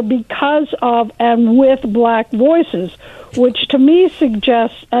together because of and with black voices, which to me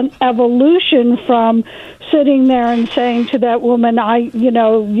suggests an evolution from sitting there and saying to that woman, you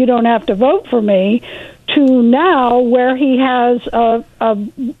don't have to vote for me, to now where he has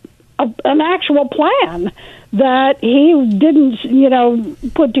an actual plan that he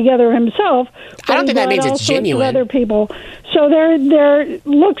didn't, put together himself. I don't think that means it's genuine. Other people. So there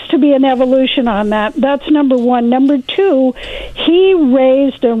looks to be an evolution on that. That's number one. Number two, he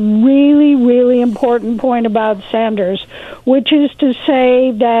raised a really, really important point about Sanders, which is to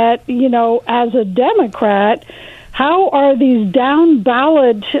say that, as a Democrat, how are these down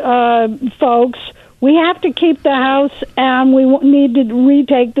ballot folks? We have to keep the House and we need to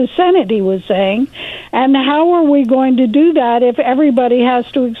retake the Senate, he was saying. And how are we going to do that if everybody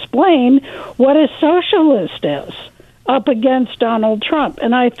has to explain what a socialist is up against Donald Trump?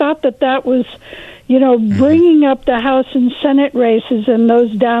 And I thought that was, bringing up the House and Senate races and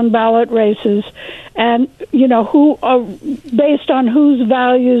those down ballot races and, who are based on whose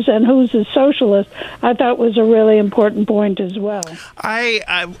values and who's a socialist, I thought was a really important point as well.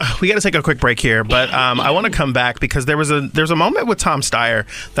 We got to take a quick break here, but I want to come back because there's a moment with Tom Steyer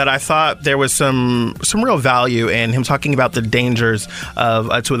that I thought there was some real value in him talking about the dangers of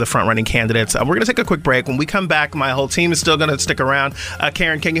two of the front-running candidates. We're going to take a quick break. When we come back, my whole team is still going to stick around.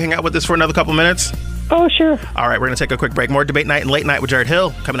 Karen, can you hang out with us for another couple minutes? Oh, sure. All right, we're going to take a quick break. More Debate Night and Late Night with Jared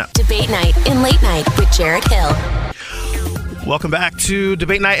Hill coming up. Debate Night and Late Night with Jared Hill. Welcome back to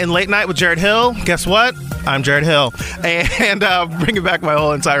Debate Night and Late Night with Jared Hill. Guess what? I'm Jared Hill. And bringing back my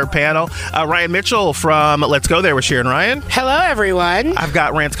whole entire panel. Ryan Mitchell from Let's Go There with Sharon Ryan. Hello, everyone. I've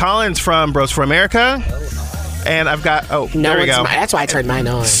got Rance Collins from Bros for America. And I've got, there we go. That's why I turned mine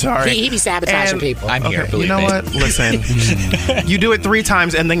on. Sorry. He be sabotaging people. I'm here, believe me. You know what? Listen. You do it 3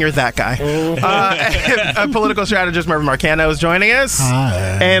 times, and then you're that guy. A political strategist, Mervyn Marcano, is joining us.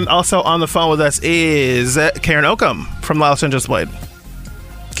 Hi. And also on the phone with us is Karen Oakham from Los Angeles Blade.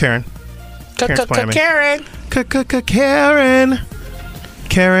 Karen. Karen.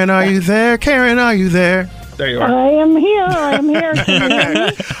 Karen, are you there? Karen, are you there? There you are. I am here. Can you hear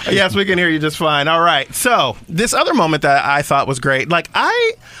me? Yes, we can hear you just fine. All right. So this other moment that I thought was great,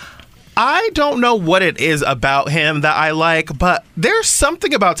 I don't know what it is about him that I like, but there's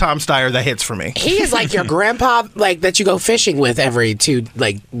something about Tom Steyer that hits for me. He is like your grandpa, that you go fishing with every 2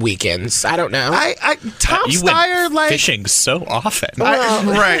 weekends. I don't know. Tom you Steyer went fishing so often.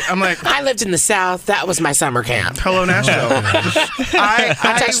 Right. I'm like, I lived in the South. That was my summer camp. Hello, Nashville. I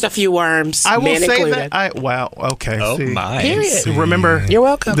touched a few worms. I will say included. that. Wow. Okay. Oh see. my. Period. Remember, you're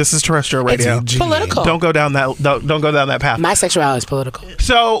welcome. This is terrestrial radio. It's political. Don't go down that. Don't go down that path. My sexuality is political.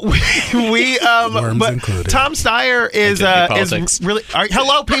 So we but included. Tom Steyer is really.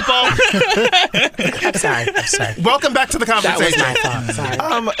 Hello, people. I'm sorry. Welcome back to the conversation. That was my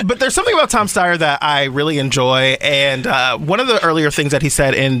fault. Sorry. But there's something about Tom Steyer that I really enjoy, and one of the earlier things that he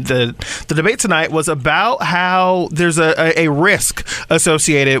said in the debate tonight was about how there's a risk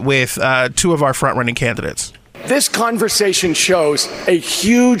associated with 2 of our front-running candidates. This conversation shows a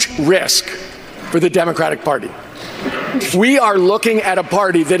huge risk for the Democratic Party. We are looking at a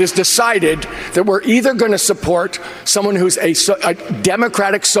party that has decided that we're either going to support someone who's a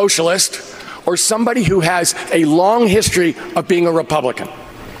democratic socialist or somebody who has a long history of being a Republican.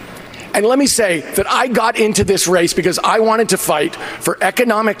 And let me say that I got into this race because I wanted to fight for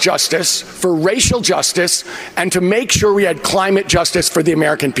economic justice, for racial justice, and to make sure we had climate justice for the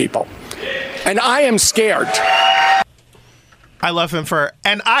American people. And I am scared. I love him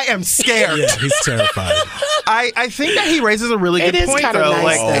and I am scared. Yeah, he's terrified. I think that he raises a really good point, though.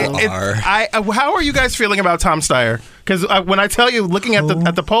 Nice, how are you guys feeling about Tom Steyer? Because when I tell you, looking at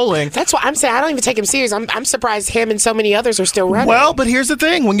the polling, that's what I'm saying. I don't even take him serious. I'm surprised him and so many others are still running. Well, but here's the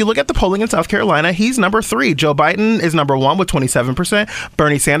thing: when you look at the polling in South Carolina, he's number 3. Joe Biden is number 1 with 27%.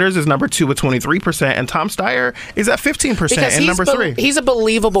 Bernie Sanders is number 2 with 23%, and Tom Steyer is at 15% and number 3. He's a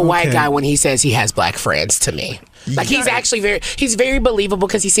believable white guy when he says he has black friends. To me, he's actually he's very believable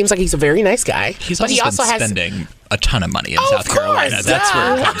because he seems like he's a very nice guy. He also has spending a ton of money in South Carolina. That's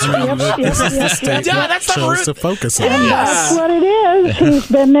where it comes from. That's the root to focus on. That's what it is. He's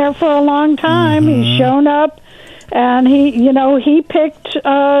been there for a long time. He's shown up and he picked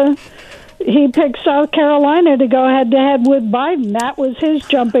South Carolina to go head-to-head with Biden. That was his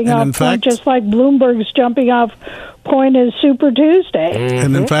jumping-off point, just like Bloomberg's jumping-off point is Super Tuesday.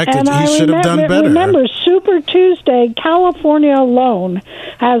 And in fact, he should have done better. Remember, Super Tuesday, California alone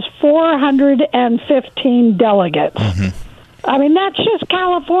has 415 delegates. I mean, that's just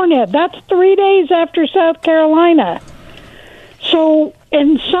California. That's 3 days after South Carolina. So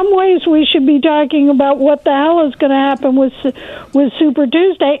in some ways, we should be talking about what the hell is going to happen with Super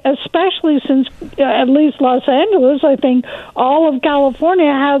Tuesday, especially since at least Los Angeles, I think all of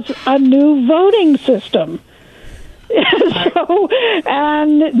California has a new voting system.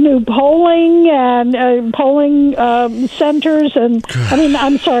 And new polling and polling centers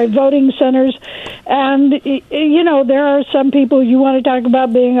voting centers. And, there are some people, you want to talk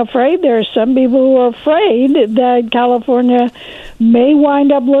about being afraid, there are some people who are afraid that California may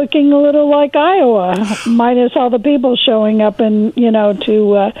wind up looking a little like Iowa, minus all the people showing up and,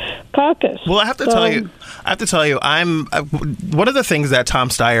 to caucus. Well, I have to tell you, one of the things that Tom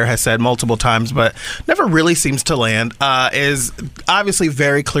Steyer has said multiple times, but never really seems to land, is obviously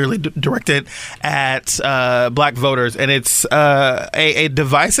very clearly directed at black voters, and it's a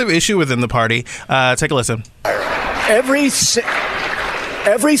divisive issue within the party. Take a listen. Every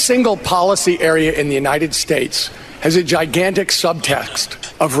single policy area in the United States has a gigantic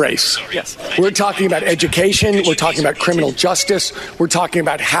subtext of race. Yes. We're talking about education. We're talking about criminal justice. We're talking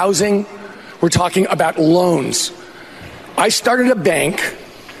about housing. We're talking about loans. I started a bank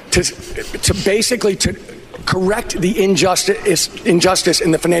to basically correct the injustice in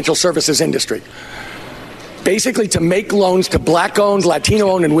the financial services industry. Basically to make loans to black-owned,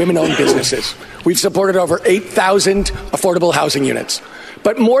 Latino-owned, and women-owned businesses. We've supported over 8,000 affordable housing units.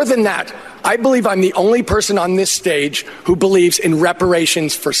 But more than that, I believe I'm the only person on this stage who believes in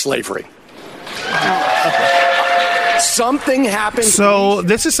reparations for slavery. Something happened. So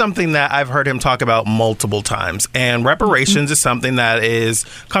this is something that I've heard him talk about multiple times, and reparations is something that is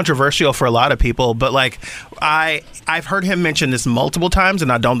controversial for a lot of people. But I've heard him mention this multiple times,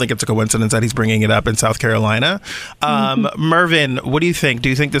 and I don't think it's a coincidence that he's bringing it up in South Carolina. Mervin, what do you think? Do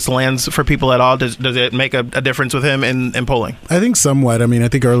you think this lands for people at all? Does it make a difference with him in polling? I think somewhat. I mean, I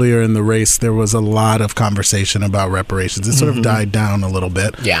think earlier in the race there was a lot of conversation about reparations. It sort of died down a little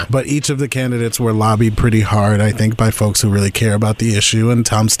bit. Yeah. But each of the candidates were lobbied pretty hard, I think, by folks who really care about the issue, and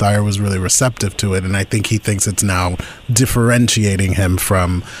Tom Steyer was really receptive to it, and I think he thinks it's now differentiating him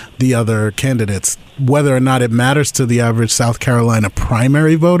from the other candidates. Whether or not it matters to the average South Carolina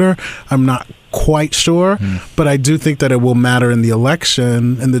primary voter, I'm not quite sure, but I do think that it will matter in the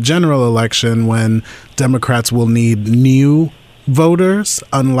election, in the general election, when Democrats will need new voters,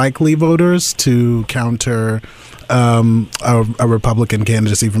 unlikely voters, to counter a Republican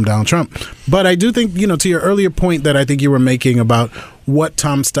candidacy from Donald Trump. But I do think, to your earlier point that I think you were making about what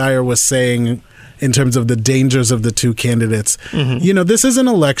Tom Steyer was saying in terms of the dangers of the two candidates, this is an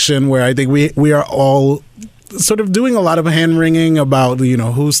election where I think we are all sort of doing a lot of hand-wringing about,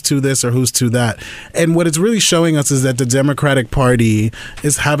 who's to this or who's to that. And what it's really showing us is that the Democratic Party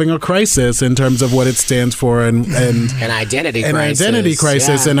is having a crisis in terms of what it stands for and an identity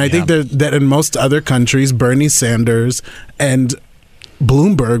crisis. Yeah. And I think that in most other countries, Bernie Sanders and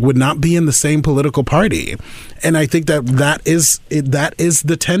Bloomberg would not be in the same political party. And I think that is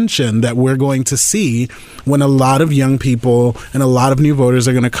the tension that we're going to see when a lot of young people and a lot of new voters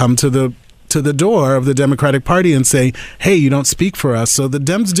are going to come to the door of the Democratic Party and say, hey, you don't speak for us. So the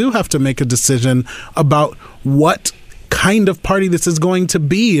Dems do have to make a decision about what kind of party this is going to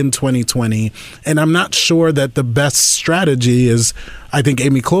be in 2020. And I'm not sure that the best strategy is, I think,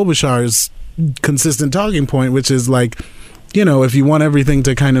 Amy Klobuchar's consistent talking point, which is if you want everything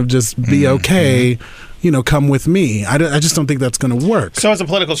to kind of just be okay, come with me. I just don't think that's going to work. So as a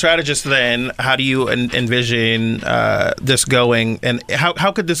political strategist, then, how do you envision this going, and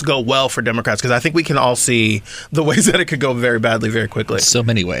how could this go well for Democrats? Because I think we can all see the ways that it could go very badly very quickly. So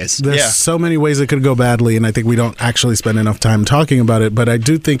many ways. There's so many ways it could go badly, and I think we don't actually spend enough time talking about it. But I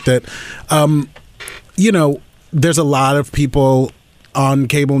do think that, there's a lot of people on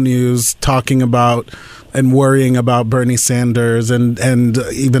cable news talking about and worrying about Bernie Sanders and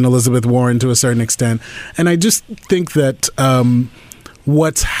even Elizabeth Warren to a certain extent. And I just think that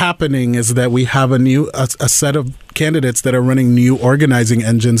what's happening is that we have a set of candidates that are running new organizing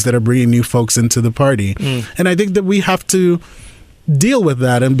engines that are bringing new folks into the party. And I think that we have to deal with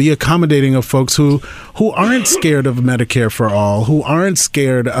that and be accommodating of folks who aren't scared of Medicare for all, who aren't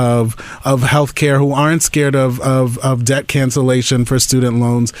scared of healthcare, who aren't scared of debt cancellation for student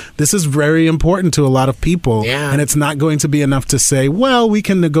loans. This is very important to a lot of people. Yeah. And it's not going to be enough to say, well, we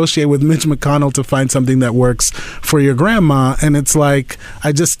can negotiate with Mitch McConnell to find something that works for your grandma. And it's like,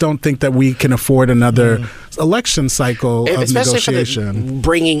 I just don't think that we can afford another election cycle of negotiation. For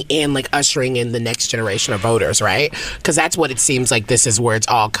bringing in, like ushering in the next generation of voters, right? Because that's what it seems like this is where it's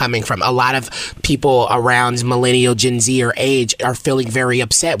all coming from. A lot of people around millennial, Gen Z or age are feeling very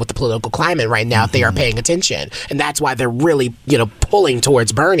upset with the political climate right now if they are paying attention. And that's why they're really, pulling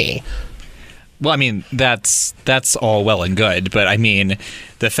towards Bernie. Well, I mean, that's all well and good. But I mean,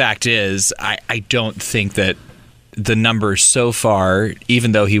 the fact is, I don't think that the numbers so far,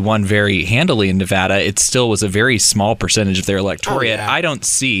 even though he won very handily in Nevada, it still was a very small percentage of their electorate. Oh, yeah. I don't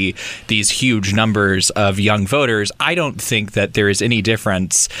see these huge numbers of young voters. I don't think that there is any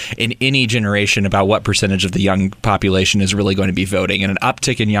difference in any generation about what percentage of the young population is really going to be voting. And an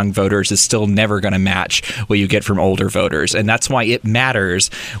uptick in young voters is still never going to match what you get from older voters. And that's why it matters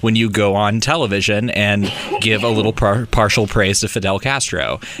when you go on television and give a little partial praise to Fidel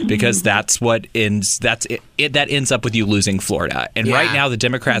Castro, because that's what ends up with you losing Florida. And right now, the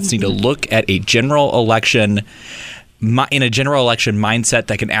Democrats need to look at a general election mindset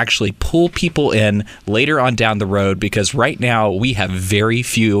that can actually pull people in later on down the road, because right now we have very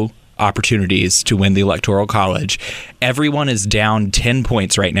few opportunities to win the Electoral College. Everyone is down 10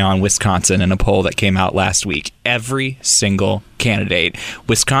 points right now in Wisconsin in a poll that came out last week. Every single candidate.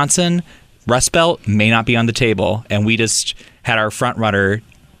 Wisconsin, Rust Belt may not be on the table, and we just had our front runner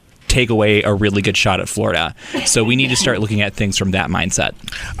take away a really good shot at Florida. So we need to start looking at things from that mindset.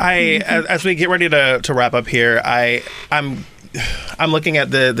 As we get ready to wrap up here, I'm looking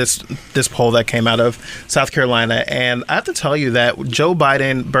at this poll that came out of South Carolina, and I have to tell you that Joe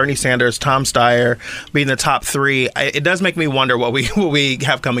Biden, Bernie Sanders, Tom Steyer being the top three, it does make me wonder what we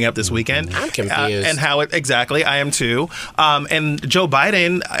have coming up this weekend. I'm confused. And how exactly, I am too. And Joe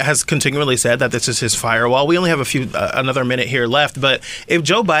Biden has continually said that this is his firewall. We only have another minute here left, but if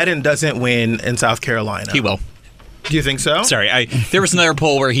Joe Biden doesn't win in South Carolina, he will. Do you think so? Sorry, there was another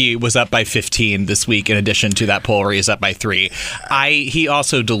poll where he was up by 15 this week, in addition to that poll where he's up by 3. He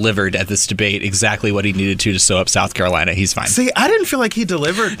also delivered at this debate exactly what he needed to sew up South Carolina. He's fine. See, I didn't feel like he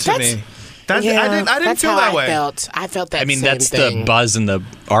delivered to me. I didn't feel that way. I felt that. I mean, same that's thing. the buzz in the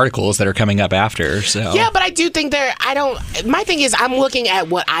articles that are coming up after. So yeah, but I do think my thing is, I'm looking at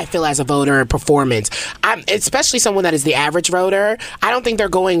what I feel as a voter performance. Especially someone that is the average voter. I don't think they're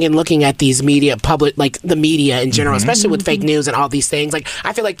going and looking at these like the media in general, especially with fake news and all these things. Like,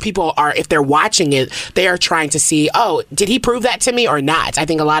 I feel like people are, if they're watching it, they are trying to see, oh, did he prove that to me or not? I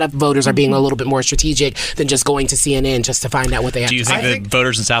think a lot of voters are being a little bit more strategic than just going to CNN just to find out what they have. Do you think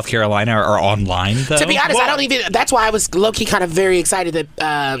voters in South Carolina are online, though? To be honest, I don't even. That's why I was low-key kind of very excited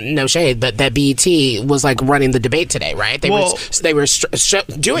that no shade, but that BET was like running the debate today, right? They were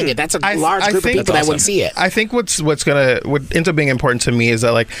doing it. That's a large group of people that wouldn't see it. I think what ends up being important to me is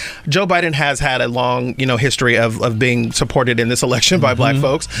that, like, Joe Biden has had a long history of being supported in this election by black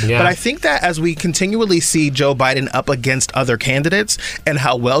folks. Yeah. But I think that as we continually see Joe Biden up against other candidates and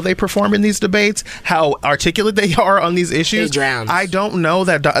how well they perform in these debates, how articulate they are on these issues, I don't know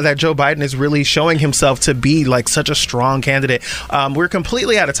that Joe Biden is really showing himself to be like such a strong candidate. We're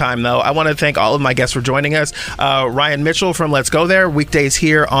completely out of time, though. I want to thank all of my guests for joining us. Ryan Mitchell from Let's Go There, weekdays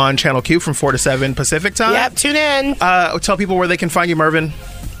here on Channel Q from 4 to 7 Pacific time. Yep, tune in. Tell people where they can find you, Mervin.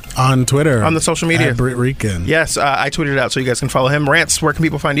 On Twitter. On the social media. At Britt Rican. Yes, I tweeted it out so you guys can follow him. Rance, where can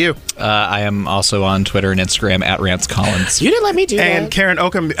people find you? I am also on Twitter and Instagram at Rance Collins. You didn't let me do that. And Karen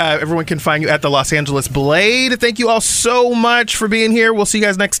Oakham, everyone can find you at the Los Angeles Blade. Thank you all so much for being here. We'll see you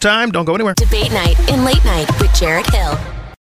guys next time. Don't go anywhere. Debate Night in Late Night with Jared Hill.